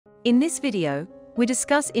In this video, we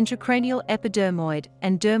discuss intracranial epidermoid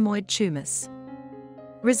and dermoid tumors.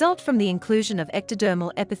 Result from the inclusion of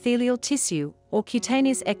ectodermal epithelial tissue or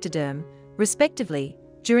cutaneous ectoderm, respectively,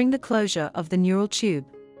 during the closure of the neural tube.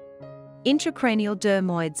 Intracranial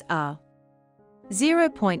dermoids are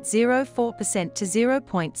 0.04% to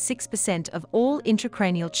 0.6% of all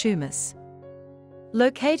intracranial tumors.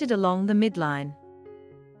 Located along the midline.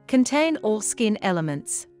 Contain all skin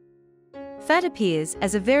elements. Fat appears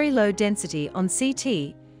as a very low density on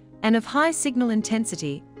CT and of high signal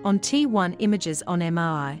intensity on T1 images on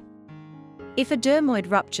MRI. If a dermoid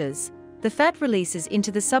ruptures, the fat releases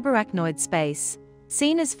into the subarachnoid space,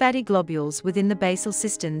 seen as fatty globules within the basal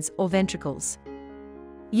cistines or ventricles.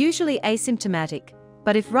 Usually asymptomatic,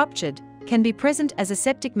 but if ruptured, can be present as a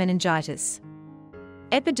septic meningitis.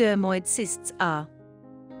 Epidermoid cysts are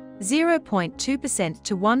 0.2%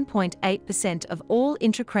 to 1.8% of all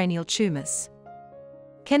intracranial tumors.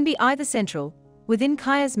 Can be either central, within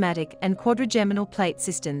chiasmatic and quadrigeminal plate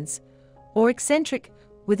cistines, or eccentric,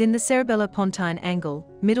 within the cerebellopontine angle,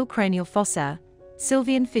 middle cranial fossa,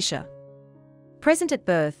 Sylvian fissure. Present at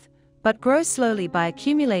birth, but grow slowly by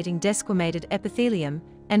accumulating desquamated epithelium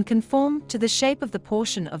and conform to the shape of the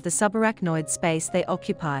portion of the subarachnoid space they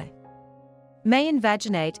occupy. May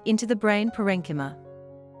invaginate into the brain parenchyma.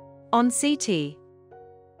 On CT,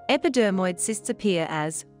 epidermoid cysts appear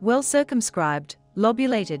as well-circumscribed,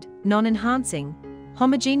 lobulated, non-enhancing,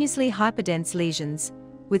 homogeneously hyperdense lesions,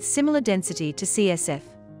 with similar density to CSF.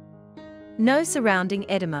 No surrounding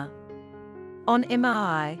edema. On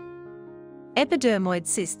MRI, epidermoid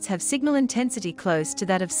cysts have signal intensity close to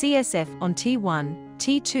that of CSF on T1,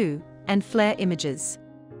 T2, and FLAIR images.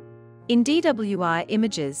 In DWI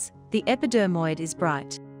images, the epidermoid is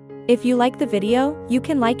bright. If you like the video, you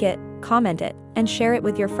can like it, comment it, and share it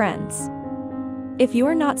with your friends. If you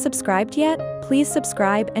are not subscribed yet, please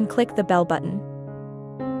subscribe and click the bell button.